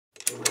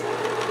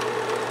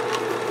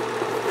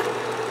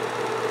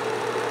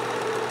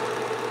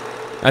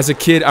As a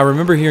kid, I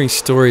remember hearing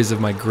stories of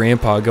my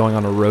grandpa going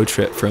on a road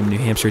trip from New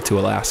Hampshire to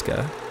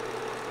Alaska.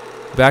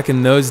 Back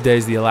in those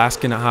days, the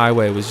Alaskan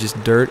highway was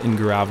just dirt and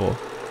gravel.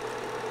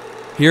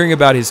 Hearing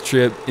about his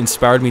trip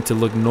inspired me to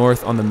look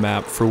north on the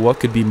map for what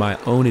could be my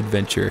own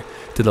adventure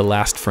to the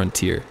last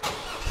frontier.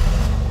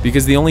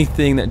 Because the only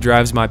thing that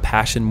drives my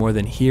passion more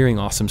than hearing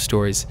awesome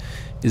stories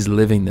is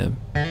living them.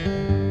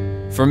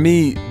 For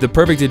me, the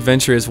perfect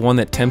adventure is one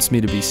that tempts me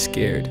to be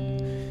scared.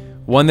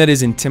 One that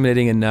is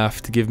intimidating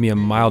enough to give me a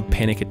mild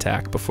panic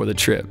attack before the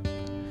trip.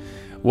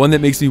 One that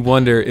makes me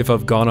wonder if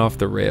I've gone off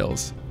the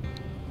rails.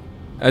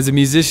 As a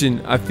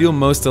musician, I feel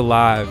most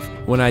alive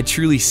when I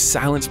truly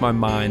silence my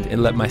mind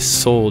and let my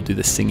soul do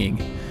the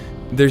singing.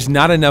 There's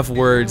not enough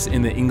words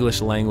in the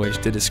English language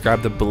to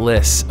describe the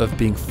bliss of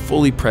being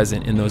fully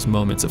present in those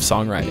moments of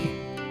songwriting.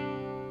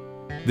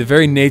 The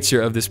very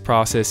nature of this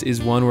process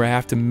is one where I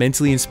have to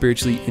mentally and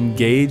spiritually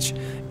engage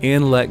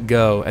and let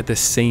go at the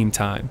same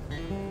time.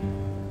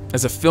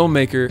 As a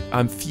filmmaker,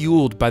 I'm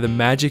fueled by the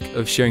magic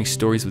of sharing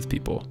stories with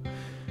people.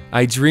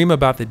 I dream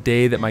about the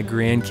day that my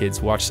grandkids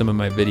watch some of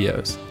my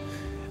videos.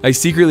 I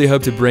secretly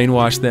hope to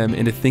brainwash them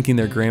into thinking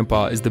their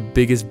grandpa is the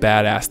biggest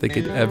badass they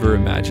could ever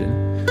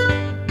imagine.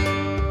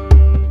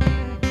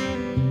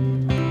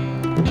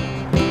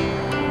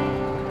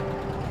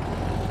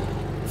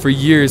 For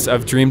years,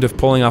 I've dreamed of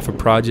pulling off a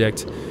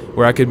project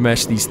where I could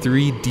mesh these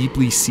three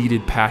deeply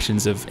seated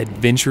passions of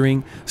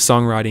adventuring,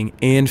 songwriting,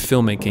 and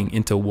filmmaking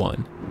into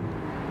one.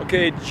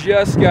 Okay, it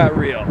just got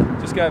real.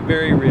 Just got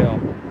very real.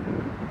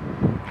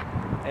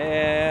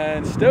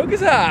 And Stoke is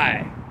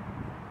high.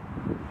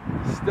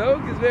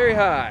 Stoke is very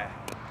high.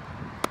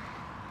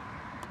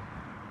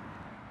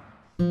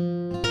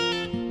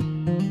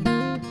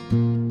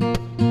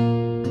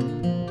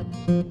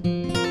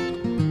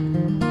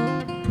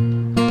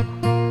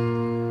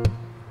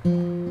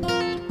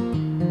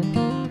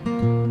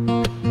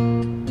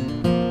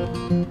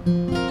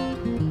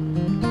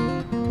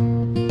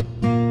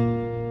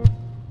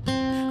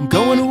 I'm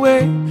going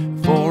away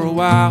for a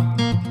while,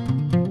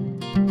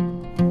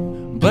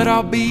 but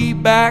I'll be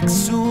back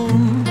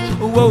soon.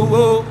 Whoa,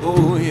 whoa,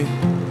 oh, yeah.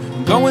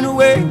 I'm going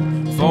away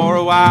for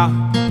a while.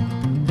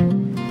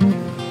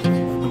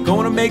 I'm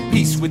going to make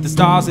peace with the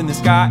stars in the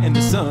sky and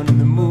the sun and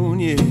the moon,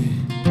 yeah.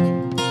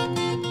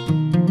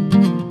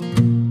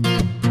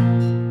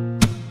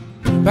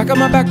 Pack up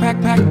my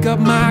backpack, pack up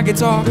my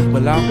guitar.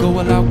 Well, I'll go,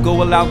 well, I'll go,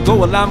 well, I'll go,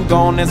 well, I'm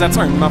gone as I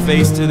turn my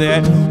face to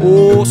that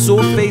oh so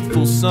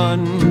faithful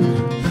sun.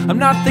 I'm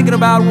not thinking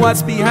about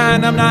what's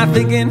behind, I'm not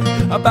thinking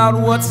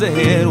about what's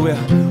ahead. Well,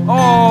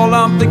 all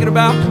I'm thinking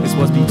about is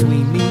what's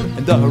between me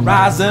and the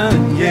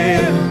horizon,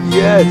 yeah.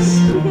 Yes.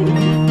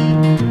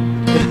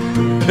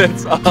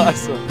 That's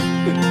awesome.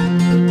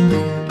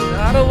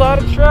 Not a lot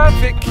of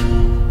traffic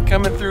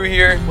coming through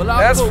here, well,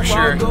 that's for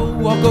sure.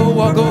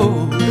 I'll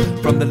go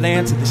from the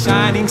land to the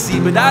shining sea.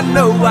 But I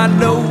know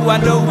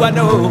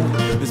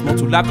there's more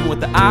to life than what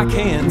the eye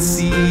can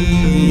see,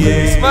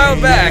 yeah. He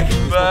smiled back,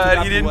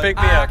 but he didn't pick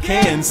me up. I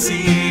can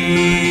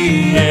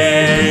see,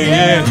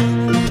 yeah.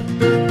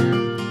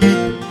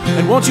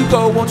 And won't you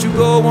go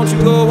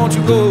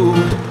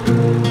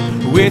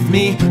with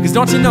me? Cause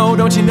don't you know,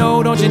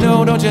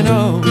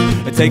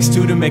 it takes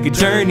two to make a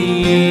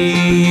journey,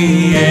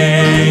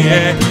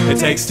 yeah. It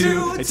takes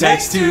two,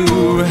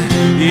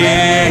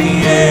 yeah.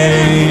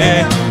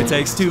 It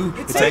takes two,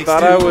 I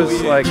thought I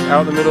was like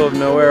out in the middle of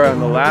nowhere on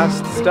the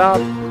last stop,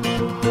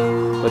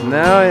 but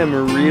now I am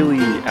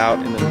really out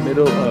in the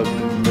middle of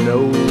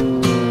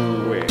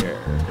nowhere.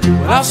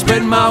 Well, I'll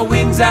spread my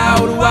wings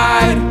out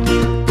wide.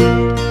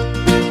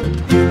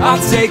 I'll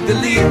take the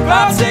leap,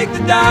 I'll take the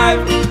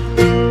dive.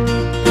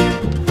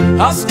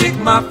 I'll stick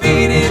my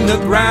feet in the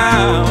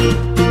ground.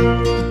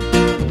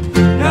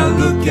 Now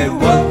look at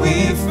what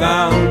we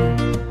found.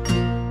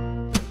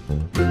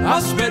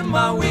 I'll spread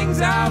my wings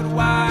out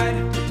wide.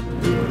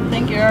 I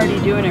think you're already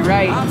doing it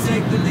right. I'll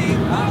take the leap,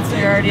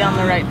 You're already on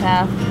the right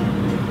path.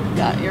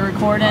 You're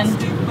recording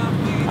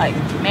like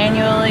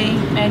manually,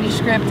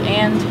 manuscript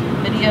and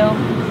video,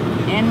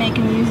 and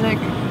making music.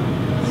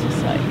 It's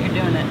just like you're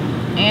doing it.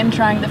 And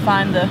trying to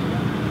find the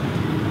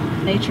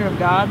nature of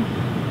God.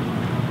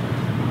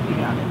 You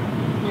got it.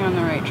 You're on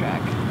the right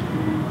track.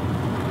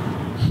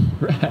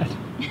 Rad.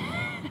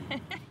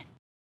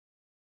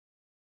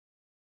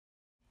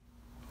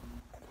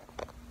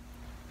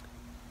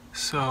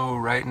 So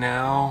right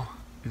now,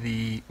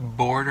 the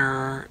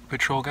border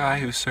patrol guy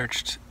who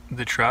searched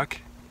the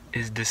truck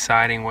is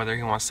deciding whether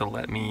he wants to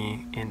let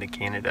me into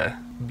Canada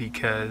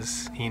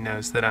because he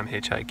knows that I'm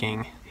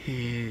hitchhiking.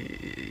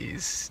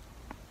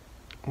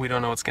 We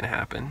don't know what's gonna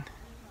happen.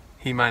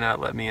 He might not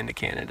let me into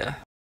Canada.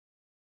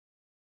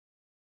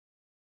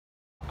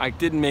 I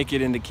didn't make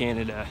it into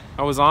Canada.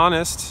 I was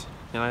honest,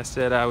 and I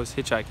said I was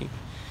hitchhiking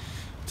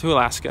to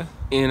Alaska.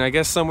 And I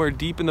guess somewhere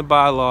deep in the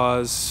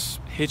bylaws,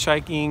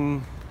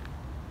 hitchhiking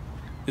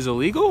is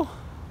illegal,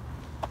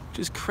 which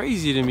is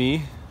crazy to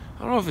me.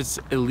 I don't know if it's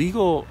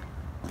illegal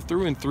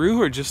through and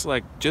through or just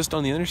on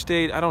the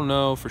interstate. I don't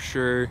know for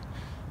sure.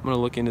 I'm gonna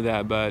look into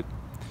that, but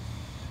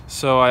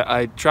So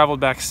I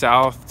traveled back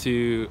south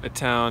to a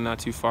town not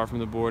too far from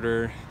the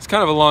border. It's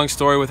kind of a long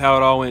story with how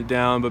it all went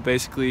down, but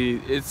basically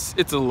it's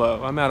a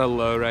low. I'm at a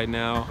low right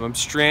now. I'm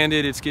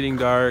stranded, it's getting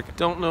dark.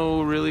 Don't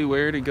know really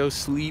where to go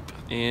sleep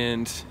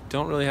and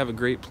don't really have a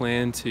great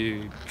plan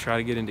to try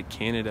to get into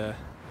Canada.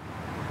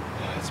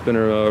 It's been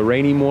a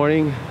rainy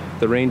morning.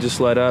 The rain just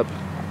let up.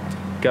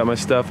 Got my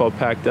stuff all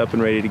packed up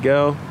and ready to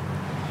go.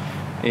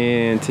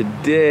 And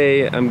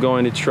today I'm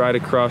going to try to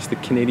cross the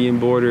Canadian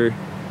border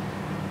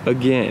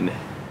again.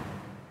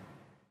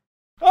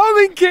 I'm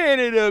in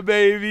Canada,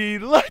 baby.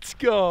 Let's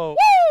go.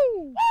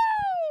 Woo!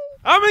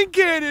 I'm in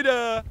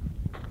Canada.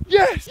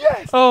 Yes,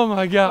 yes. Oh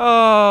my God.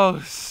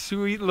 Oh,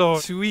 sweet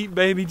Lord. Sweet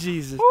baby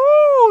Jesus.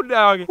 Woo,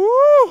 doggy.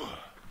 Woo.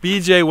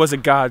 BJ was a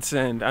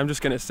godsend. I'm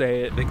just gonna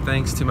say it. Big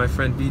thanks to my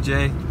friend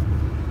BJ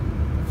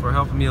for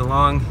helping me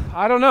along.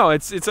 I don't know,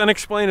 it's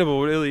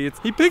unexplainable, really.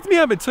 He picked me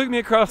up and took me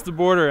across the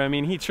border. I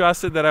mean, he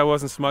trusted that I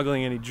wasn't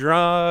smuggling any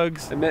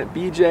drugs. I met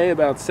BJ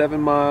about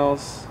 7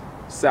 miles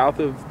south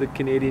of the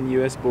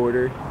Canadian-US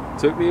border.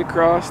 Took me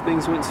across,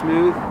 things went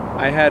smooth.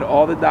 I had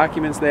all the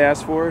documents they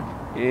asked for,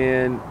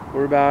 and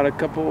we're about a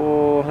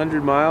couple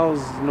 100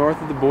 miles north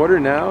of the border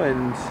now,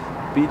 and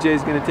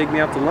BJ's gonna take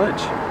me out to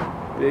lunch.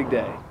 Big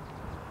day.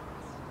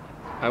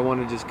 I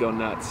want to just go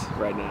nuts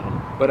right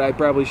now, but I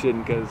probably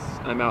shouldn't because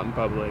I'm out in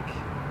public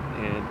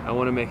and I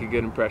want to make a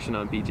good impression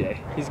on BJ.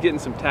 He's getting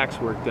some tax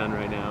work done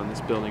right now in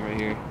this building right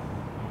here.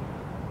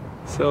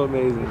 So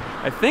amazing.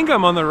 I think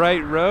I'm on the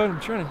right road. I'm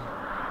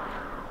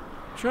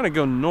trying to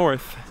go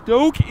north.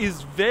 Stoke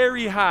is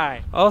very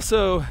high.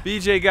 Also,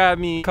 BJ got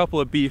me a couple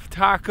of beef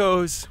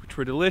tacos, which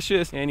were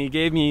delicious, and he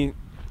gave me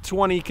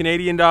 20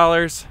 Canadian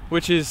dollars,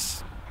 which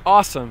is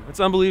awesome.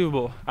 It's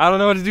unbelievable. I don't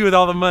know what to do with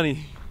all the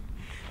money.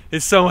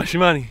 It's so much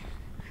money.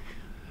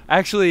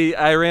 Actually,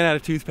 I ran out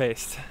of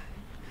toothpaste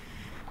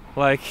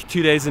like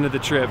 2 days into the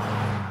trip.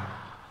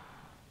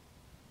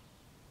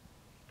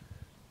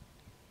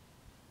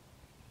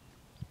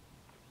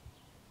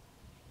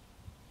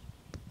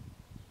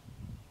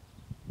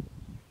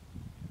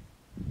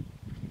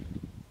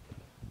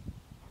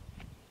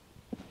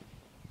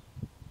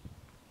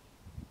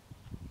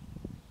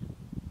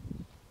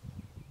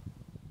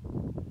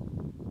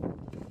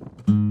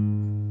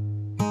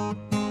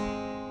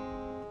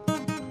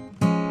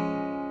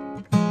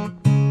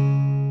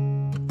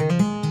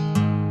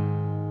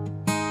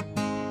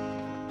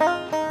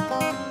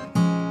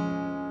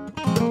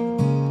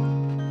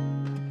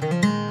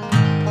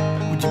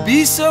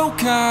 Be so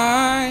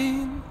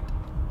kind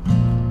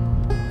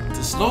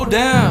to slow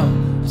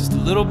down just a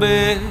little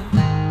bit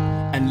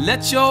and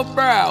let your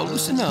brow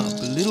loosen up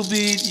a little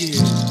bit,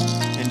 yeah,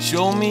 and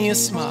show me a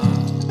smile.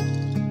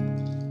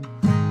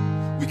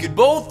 We could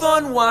both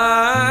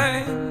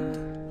unwind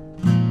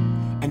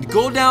and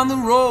go down the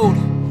road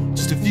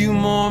just a few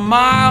more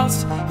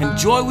miles, and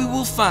joy we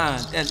will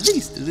find at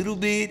least a little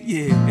bit,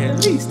 yeah,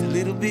 at least a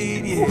little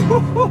bit, yeah.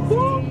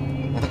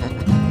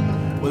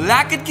 Well,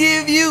 I could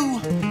give you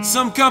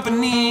some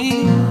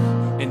company,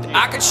 and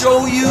I could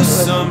show you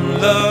some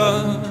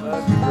love,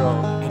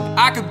 and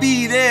I could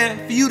be there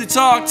for you to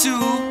talk to,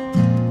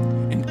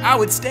 and I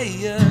would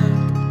stay up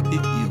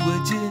if you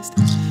would just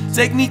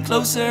take me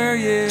closer,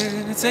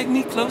 yeah, take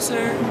me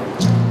closer,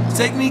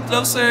 take me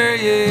closer,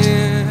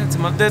 yeah, to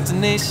my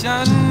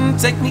destination.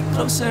 Take me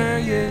closer,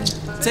 yeah,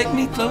 take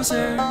me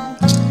closer,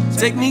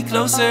 take me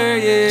closer,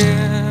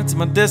 yeah, to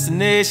my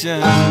destination.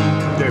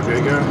 They're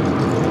bigger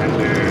and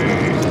they're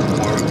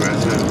more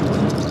aggressive.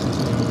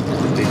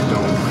 They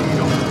don't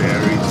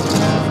vary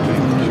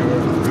often. Sure.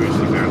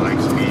 Grizzly bear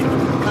likes speed.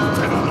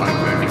 I don't like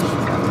bears.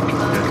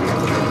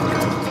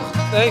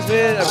 Thanks,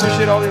 man. I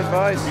appreciate all the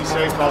advice. Be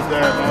safe out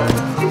there, man.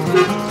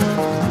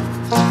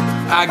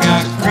 I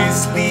got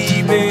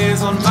grizzly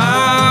bears on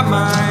my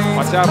mind.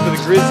 Watch out for the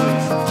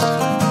grizzlies.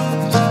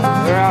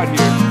 They're out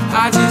here.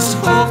 I just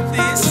hope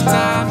this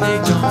time they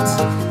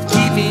don't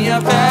keep me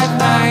up at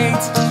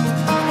night.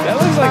 That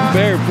looks like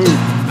bear poop.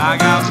 I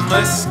got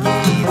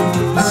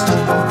mosquitoes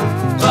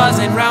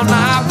buzzing round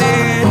my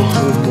bed.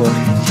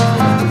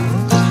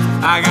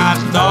 I got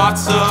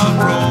thoughts of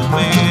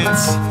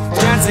romance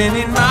dancing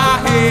in my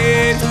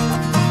head.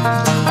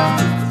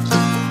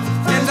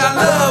 And I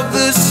love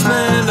the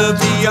smell of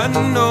the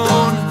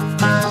unknown.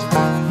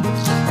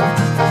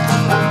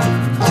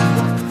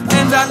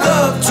 And I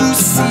love to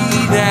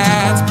see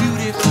that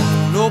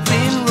beautiful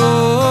open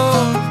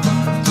road.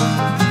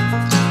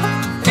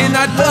 And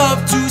I'd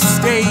love to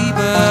stay,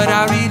 but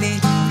I really,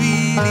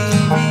 really,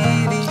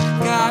 really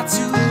got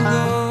to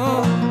go.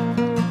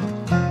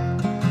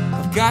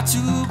 I've got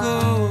to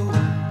go.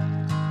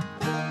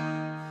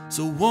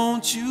 So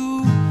won't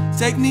you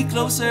take me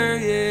closer,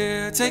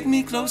 yeah, take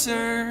me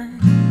closer,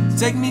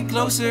 take me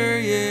closer,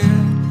 yeah,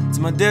 to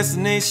my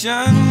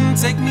destination.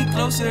 Take me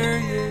closer,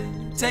 yeah,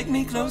 take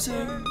me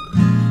closer,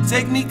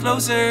 take me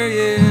closer,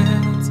 yeah,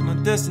 to my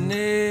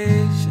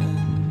destination.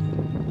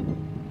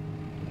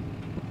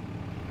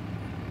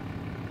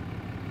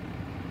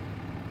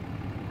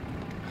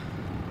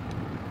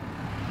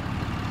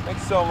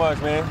 Thanks so much,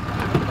 man.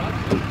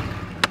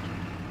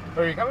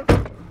 Where are you coming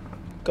from?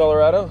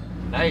 Colorado.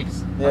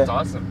 Nice. Yeah. That's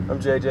awesome. I'm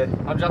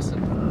JJ. I'm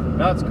Justin.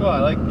 No, it's cool. I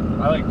like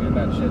doing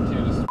that shit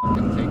too. Just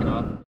fucking taking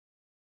off.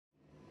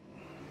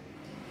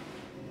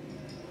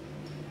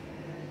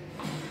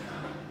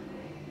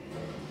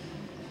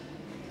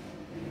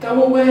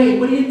 Go away,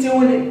 what are you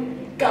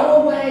doing?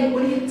 Go away,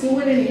 what are you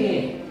doing in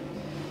here?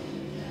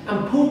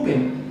 I'm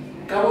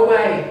pooping. Go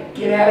away,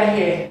 get out of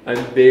here.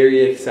 I'm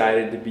very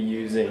excited to be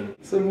using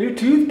some new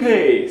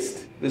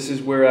toothpaste. This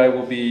is where I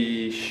will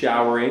be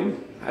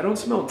showering. I don't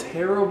smell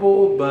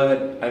terrible,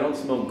 but I don't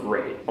smell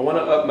great. I want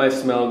to up my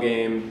smell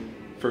game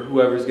for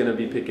whoever's gonna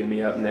be picking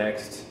me up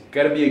next.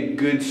 Gotta be a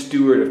good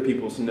steward of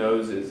people's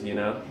noses, you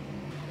know?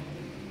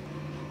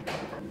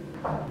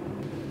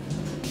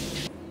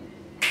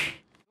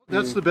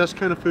 That's the best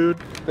kind of food.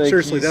 Thank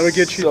Seriously, you that would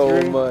get you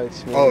so through.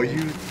 much, man. Oh,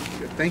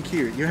 thank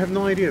you. You have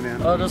no idea,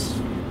 man. Oh, just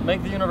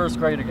make the universe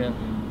great again.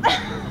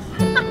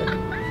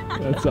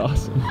 That's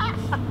awesome.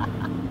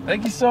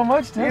 Thank you so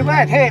much, Tim. You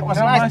bet. Hey, it was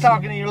nice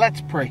talking to you.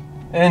 Let's pray.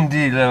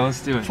 Indeed,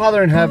 let's do it.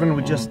 Father in heaven,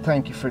 we just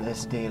thank you for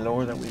this day,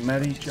 Lord, that we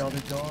met each other,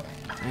 God.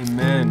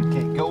 Amen.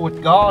 Okay, go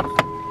with God.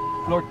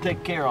 Lord,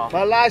 take care of.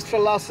 My life's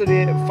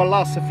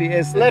philosophy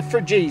is live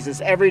for Jesus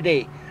every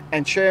day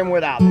and share him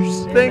with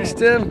others. Thanks,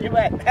 Tim. You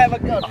bet. Have a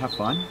good. Have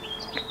fun.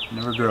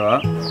 Never grow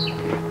up.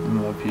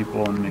 And love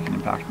people and make an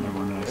impact on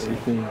everyone that I see.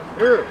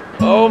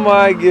 Oh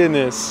my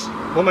goodness.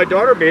 Well, my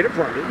daughter made it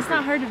for me. It's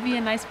not hard to be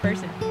a nice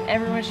person.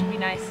 Everyone should be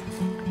nice.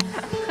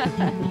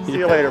 See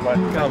you later, bud.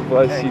 God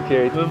bless you,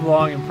 Carrie. Live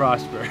long and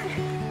prosper.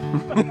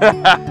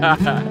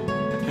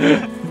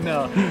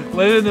 No,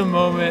 live in the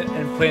moment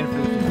and plan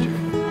for the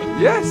future.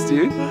 Yes,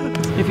 dude.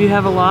 If you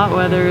have a lot,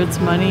 whether it's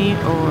money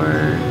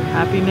or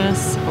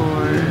happiness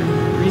or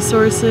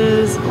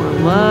resources or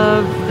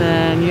love,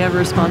 then you have a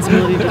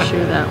responsibility to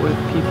share that with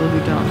people who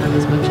don't have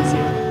as much as you.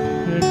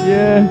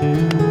 Yeah.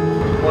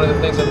 One of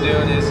the things I'm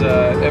doing is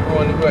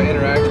everyone who I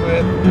interact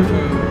with,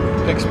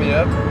 who picks me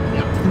up,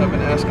 I've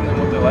been asking them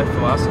what their life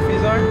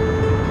philosophies are.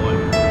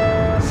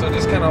 So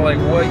just kind of like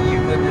what you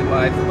live your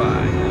life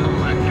by. You know? Oh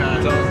my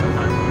God.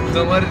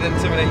 Don't let it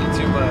intimidate you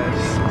too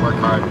much. Work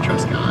hard,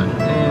 trust God.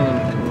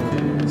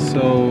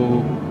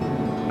 So,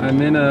 I'm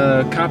in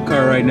a cop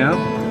car right now,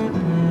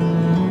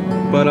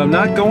 but I'm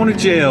not going to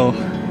jail.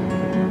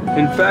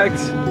 In fact,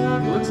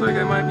 it looks like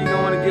I might be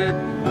going to get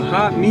a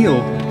hot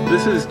meal.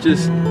 This is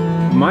just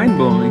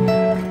mind-blowing.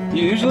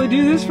 You usually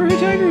do this for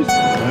hitchhikers?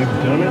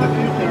 I've done it a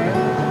few times.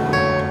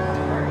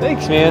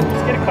 Thanks, man.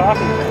 Let's get a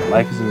coffee.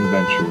 Life is an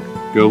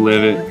adventure. Go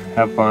live it,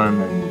 have fun,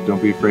 and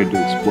don't be afraid to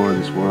explore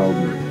this world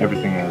and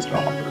everything it has to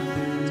offer.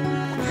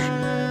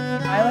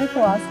 My life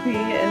philosophy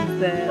is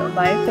that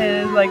life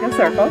is like a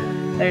circle.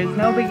 There's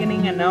no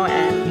beginning and no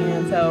end,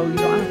 and so you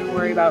don't have to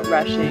worry about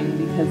rushing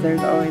because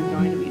there's always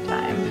going to be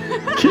time.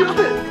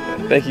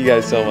 Thank you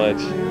guys so much.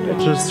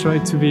 Just try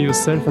to be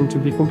yourself and to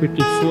be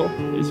completely full.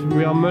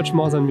 We are much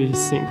more than we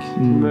think,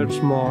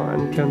 much more,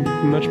 and can be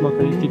much more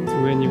connected to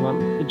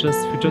anyone. We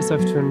just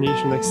have to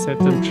unleash and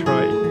accept and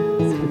try.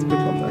 It's pretty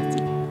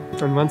fantastic.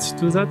 And once you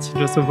do that, you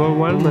just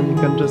overwhelm and you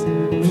can just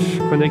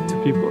connect to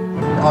people.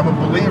 I'm a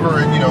believer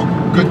in,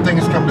 good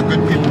things come to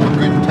good people with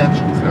good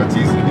intentions. It's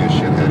easy to be a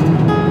shithead.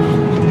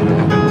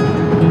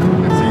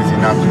 It's easy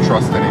not to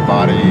trust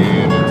anybody,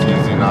 and it's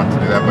easy not to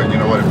do that. But you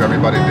know what? If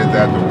everybody did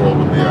that, the world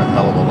would be a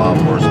hell of a lot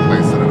worse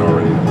place than it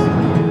already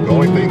is. The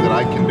only thing that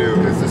I can do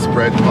is to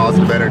spread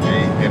positive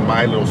energy in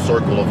my little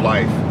circle of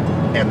life,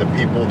 and the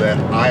people that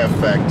I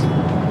affect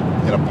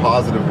in a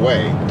positive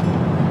way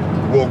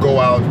will go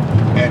out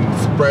and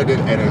spread it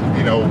and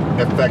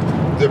affect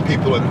the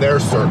people in their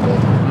circle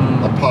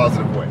a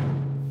positive way.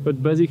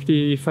 But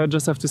basically, if I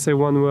just have to say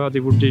one word,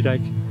 it would be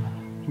like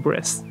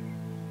breath.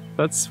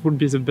 That would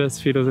be the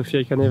best philosophy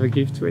I can ever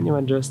give to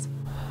anyone. Just.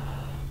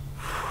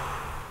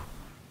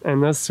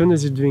 And as soon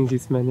as you're doing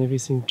this, man,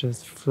 everything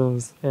just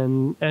flows.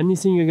 And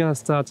anything you're gonna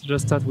start,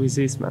 just start with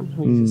this, man.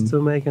 With this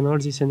stomach and all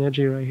this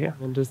energy right here.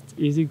 And just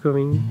easy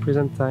going,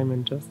 present time,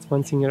 and just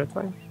one thing at a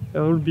time.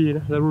 That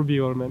will be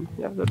all, man.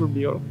 Yeah, that will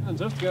be all. And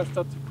just gonna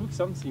start to cook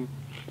something.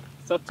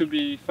 Start to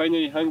be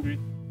finally hungry.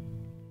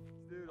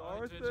 Dude,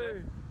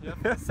 Arthur.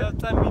 Yeah, third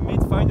time we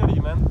meet finally,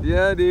 man.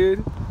 Yeah,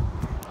 dude.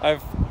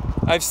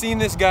 I've seen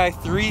this guy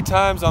 3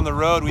 times on the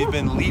road. We've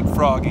been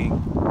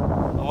leapfrogging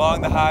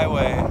along the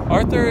highway.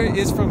 Arthur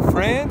is from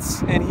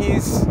France and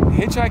he's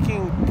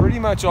hitchhiking pretty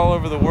much all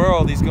over the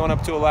world. He's going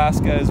up to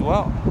Alaska as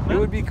well. It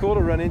would be cool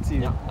to run into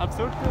you. Yeah,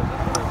 absolutely.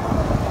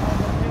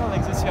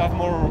 Like this, you have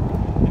more,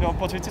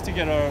 opportunity to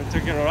get a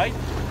ride.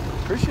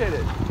 Appreciate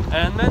it.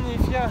 And then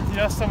if you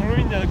have some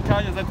room in the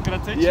car that's gonna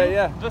take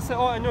you, just say,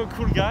 oh, I know a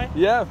cool guy.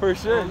 Yeah, for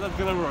sure. And that's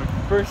gonna work.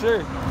 For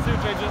sure. See you,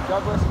 JJ.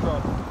 God bless you, bro.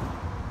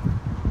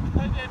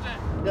 Hi,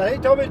 JJ. Yeah, he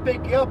told me to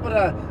pick you up,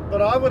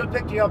 but I would have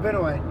picked you up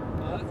anyway.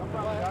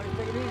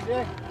 Take it easy.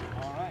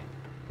 Alright.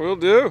 Will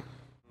do.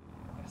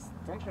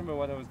 I don't remember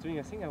what I was doing.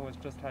 I think I was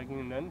just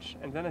having lunch,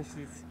 and then I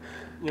see,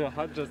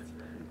 had just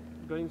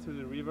going to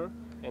the river,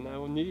 and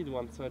I needed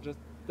one, so I just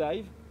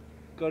dive,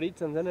 got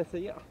it, and then I say,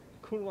 yeah,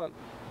 cool one.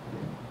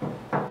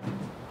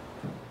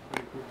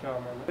 Very cool. car,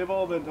 man. They've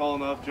all been tall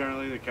enough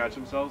generally to catch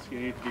themselves. You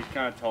need to be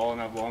kind of tall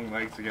and have long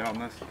legs to get on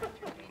this.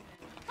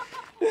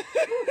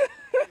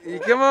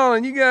 Come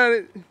on, you got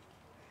it.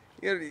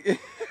 You got it.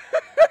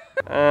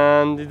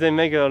 And did they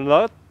make a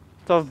lot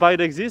of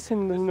bite exist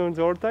in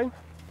the old time?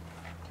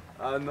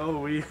 No,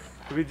 we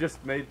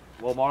just made.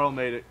 Well, Marlon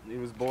made it. He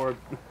was bored.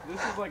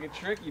 This is like a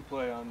trick you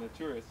play on the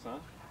tourists, huh?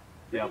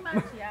 Yeah.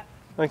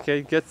 Okay,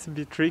 it gets a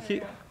bit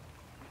tricky.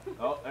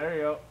 Oh, there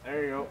you go.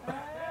 There you go.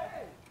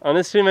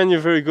 Honestly, man,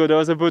 you're very good. I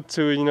was about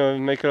to, you know,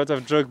 make a lot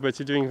of jokes, but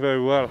you're doing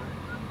very well.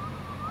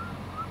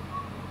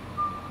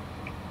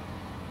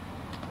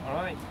 All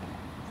right,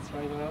 let's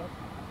try it out.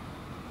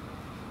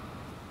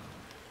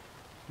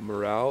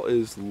 Morale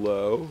is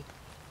low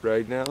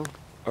right now.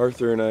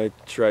 Arthur and I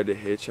tried to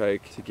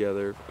hitchhike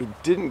together. We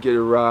didn't get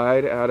a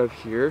ride out of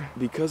here.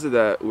 Because of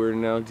that, we're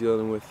now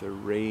dealing with the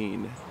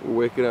rain. We're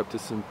waking up to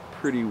some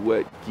pretty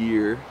wet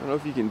gear. I don't know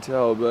if you can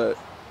tell, but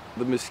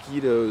the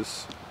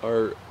mosquitoes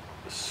are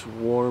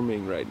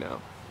swarming right now.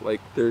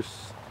 Like,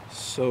 there's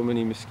so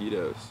many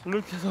mosquitoes.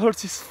 Look at all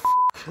these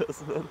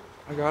f***ers, man.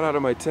 I got out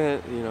of my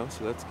tent, you know,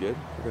 so that's good.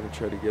 We're gonna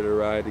try to get a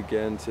ride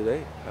again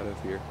today out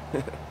of here.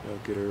 You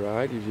don't get a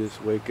ride, you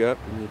just wake up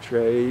and you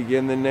try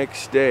again the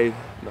next day.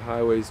 The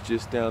highway's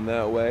just down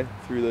that way,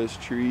 through those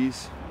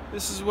trees.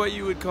 This is what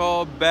you would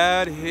call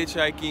bad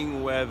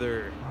hitchhiking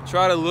weather.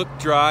 Try to look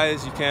dry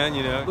as you can,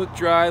 you know. Look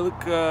dry,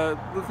 look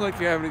like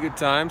you're having a good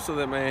time, so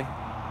that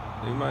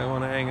they might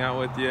want to hang out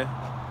with you.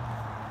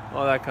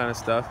 All that kind of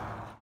stuff.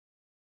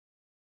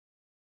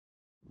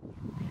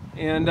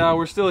 And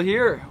we're still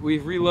here.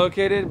 We've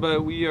relocated,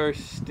 but we are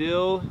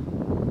still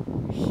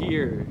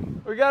here.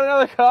 We got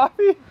another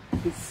coffee?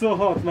 It's so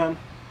hot, man.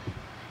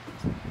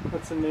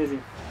 That's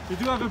amazing. We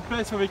do have a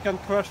place where we can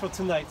crash for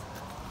tonight.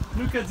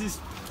 Look at this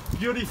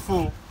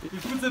beautiful. You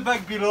put the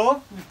bag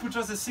below, you put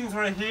just the things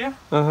right here,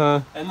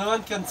 and no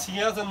one can see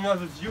us, and you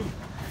have a view.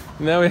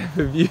 Now we have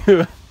a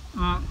view.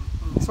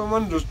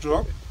 Someone just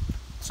dropped.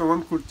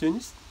 Someone called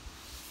Tennis.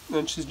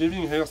 And she's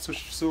living here, so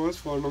she saw us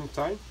for a long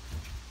time.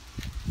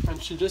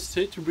 And she just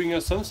said to bring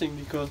us something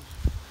because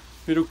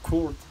we look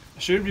cold.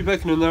 She will be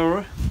back in an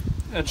hour,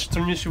 and she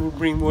told me she will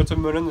bring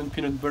watermelon and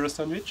peanut butter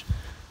sandwich.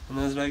 And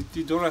I was like,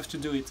 you don't have to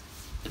do it.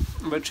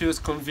 But she was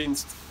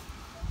convinced.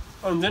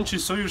 And then she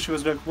saw you, she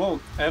was like, whoa,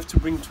 I have to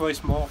bring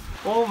twice more.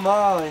 Oh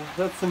my,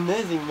 that's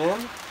amazing,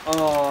 man.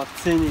 Oh,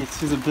 Tennis,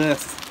 she's the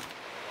best.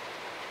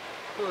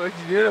 What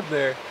you doing up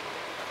there?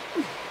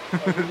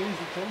 Release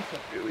the tension.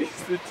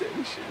 Release the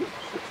tension.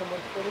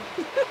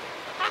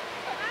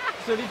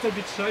 It's a little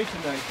bit shy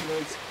tonight, you know,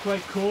 it's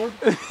quite cold.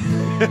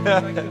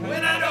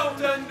 When I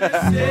don't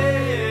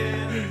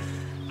understand,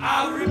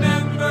 I'll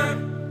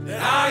remember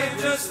that I am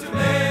just a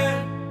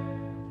man.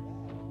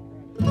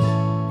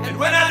 And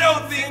when I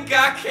don't think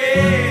I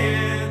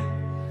can,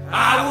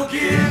 I will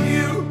give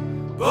you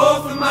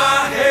both of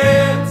my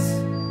hands.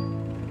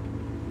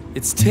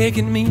 It's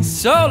taken me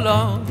so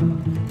long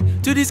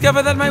to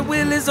discover that my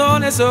will is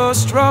only so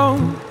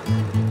strong.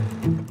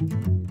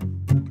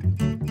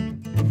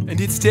 And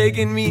it's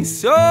taken me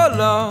so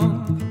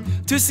long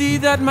to see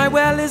that my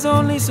well is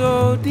only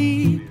so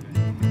deep.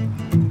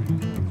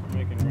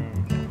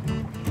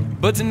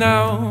 But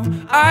now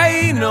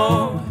I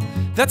know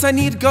that I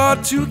need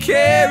God to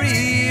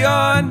carry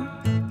on.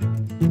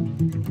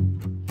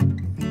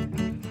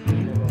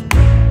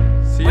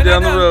 See you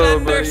down the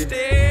road, buddy.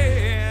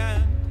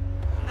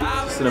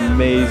 Just an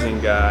amazing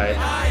guy.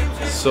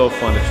 So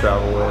fun to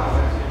travel with.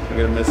 I'm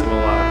gonna miss him a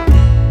lot.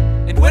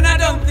 And when I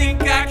don't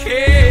think I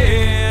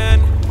can,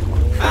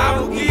 I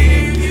will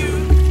give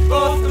you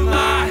both of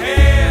my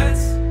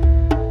hands.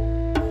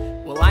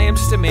 Well, I am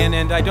just a man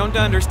and I don't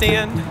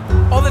understand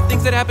all the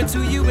things that happen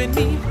to you and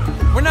me.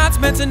 We're not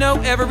meant to know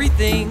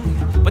everything,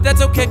 but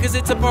that's okay cause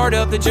it's a part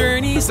of the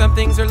journey. Some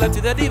things are left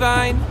to the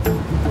divine,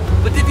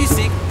 but if you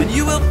seek, then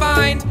you will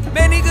find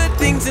many good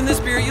things in the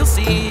spirit you'll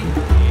see.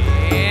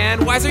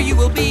 And wiser you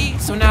will be,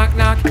 so knock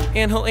knock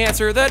and he'll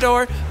answer the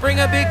door. Bring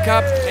a big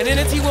cup and in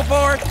it he will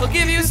pour. He'll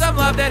give you some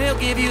love, then he'll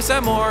give you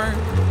some more.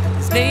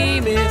 His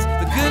name is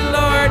the good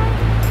Lord.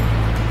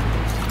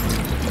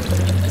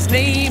 His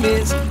name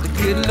is the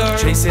good Lord.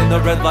 Chasing the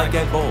red light,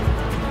 get bold.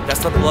 That's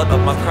the blood of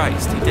my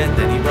Christ. He dead,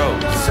 then he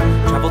rose.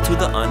 Travel to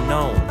the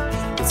unknown.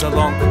 It's a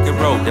long crooked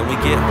road, then we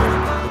get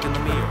home. Look in the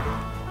mirror.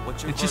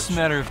 It's just a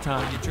matter of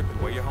time.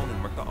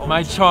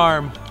 My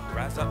charm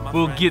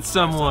will get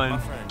someone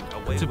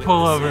to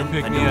pull over and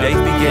pick me up.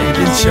 You've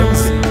been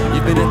chosen,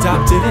 you've been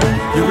adopted in,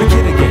 you're a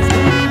kid again.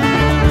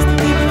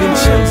 You've been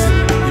chosen,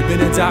 you've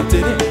been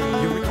adopted in.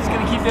 Just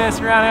gonna keep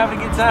dancing around having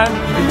a good time.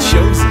 You've been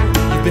chosen,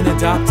 you've been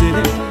adopted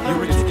in.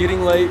 It's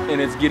getting late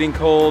and it's getting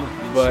cold,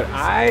 but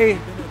I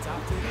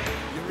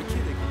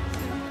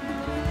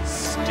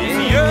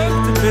Stay up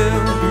to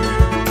build,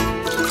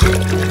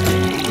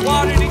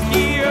 water to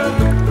heal.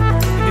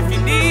 And if you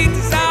need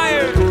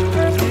desire,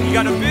 you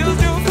gotta build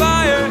your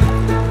fire.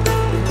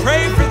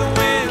 Pray for the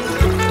wind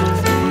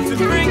to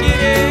bring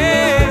it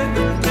in.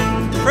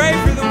 Pray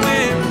for the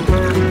wind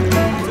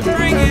to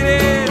bring it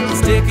in.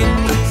 It's taken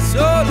me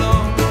so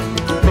long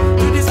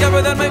to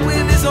discover that my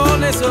will is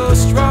so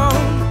strong.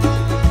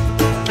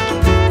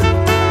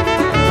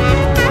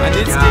 And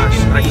it's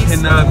taken I me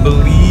cannot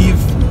believe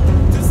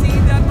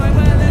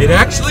it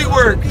actually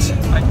worked.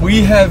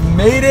 We have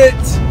made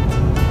it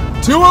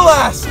to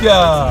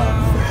Alaska.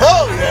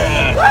 Hell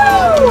yeah!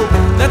 Woo!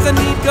 That's a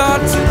neat God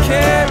to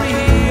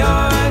carry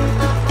on.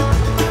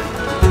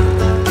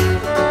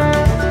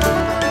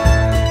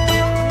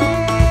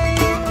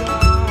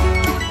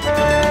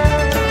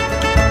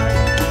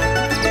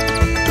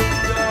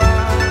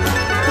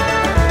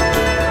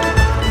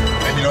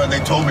 And you know, and they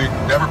told me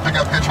never pick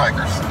up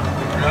hitchhikers.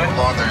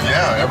 Along there,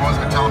 yeah, everyone's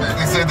been telling me.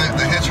 They said that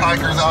the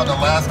hitchhikers out in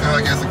Alaska,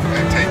 I guess,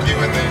 they take you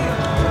and they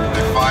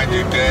find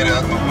you dead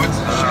out in the woods.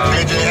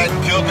 KJ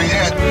hadn't killed me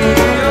yet.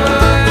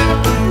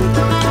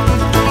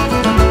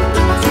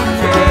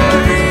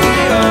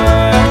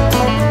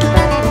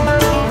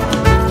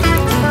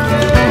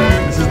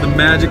 This is the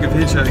magic of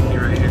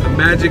hitchhiking right here. The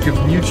magic of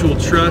mutual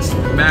trust,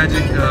 the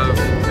magic of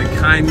the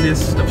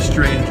kindness of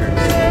strangers.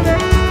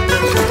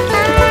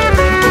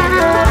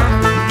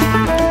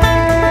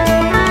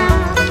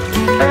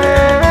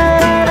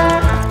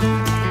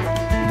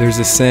 There's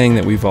a saying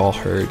that we've all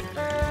heard.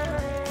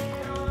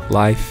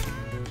 Life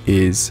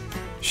is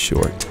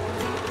short.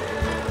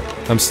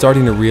 I'm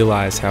starting to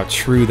realize how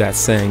true that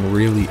saying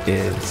really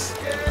is.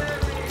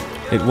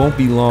 It won't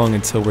be long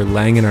until we're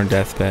laying in our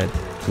deathbed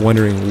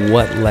wondering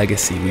what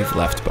legacy we've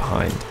left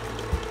behind.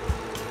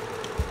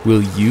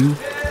 Will you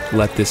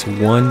let this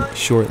one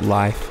short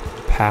life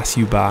pass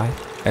you by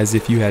as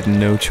if you had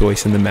no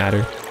choice in the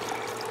matter?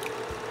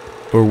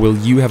 Or will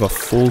you have a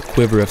full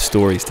quiver of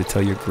stories to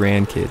tell your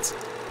grandkids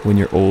when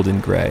you're old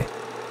and gray?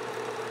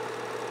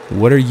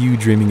 What are you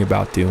dreaming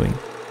about doing?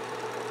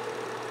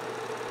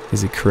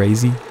 Is it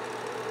crazy?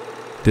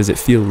 Does it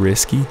feel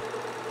risky?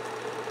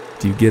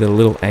 Do you get a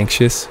little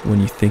anxious when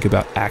you think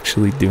about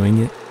actually doing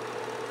it?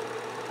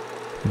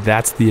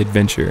 That's the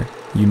adventure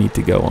you need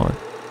to go on.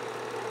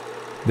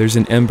 There's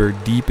an ember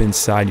deep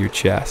inside your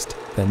chest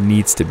that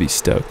needs to be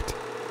stoked.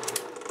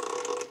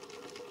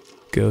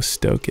 Go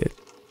stoke it.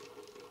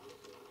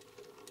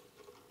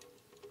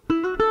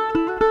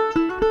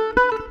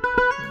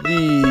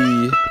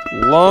 The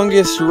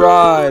longest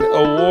ride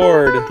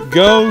award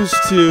goes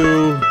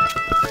to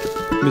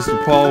Mr.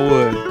 Paul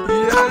Wood.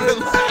 I'm in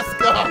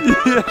Alaska!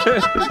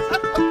 Yes!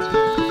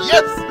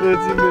 Yes!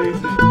 That's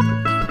amazing.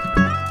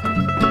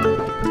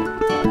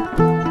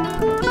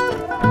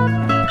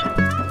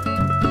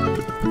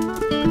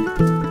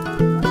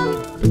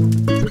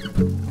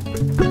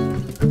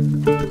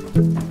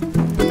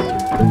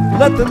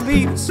 Let the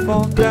leaves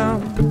fall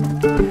down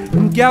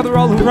and gather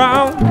all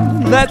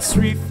around. Let's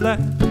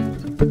reflect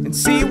and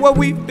see what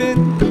we've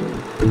been.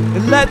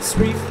 And let's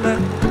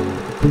reflect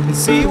and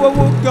see where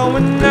we're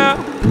going now.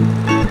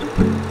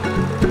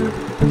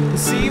 And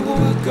see where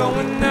we're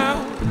going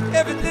now.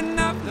 Everything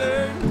I've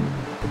learned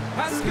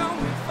has gone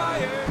with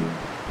fire.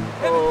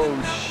 Oh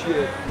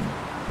shit.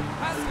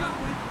 Has gone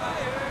with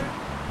fire.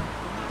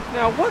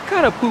 Now what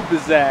kind of poop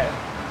is that?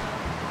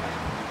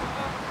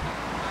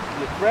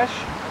 Is it fresh?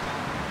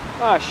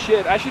 Ah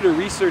shit, I should have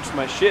researched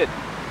my shit.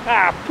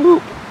 Ah,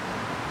 poop.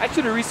 I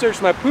should have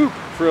researched my poop.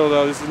 For real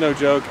though, this is no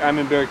joke. I'm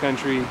in bear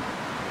country.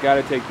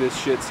 Gotta take this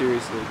shit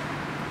seriously.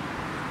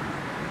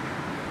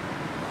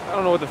 I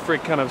don't know what the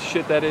frick kind of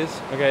shit that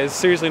is. Okay, it's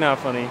seriously not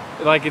funny.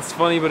 Like, it's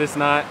funny, but it's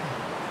not,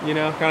 you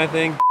know, kind of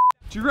thing.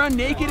 To run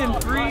naked and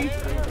free,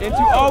 and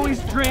to always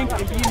drink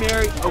and be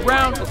merry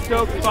around a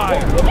stoked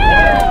fire.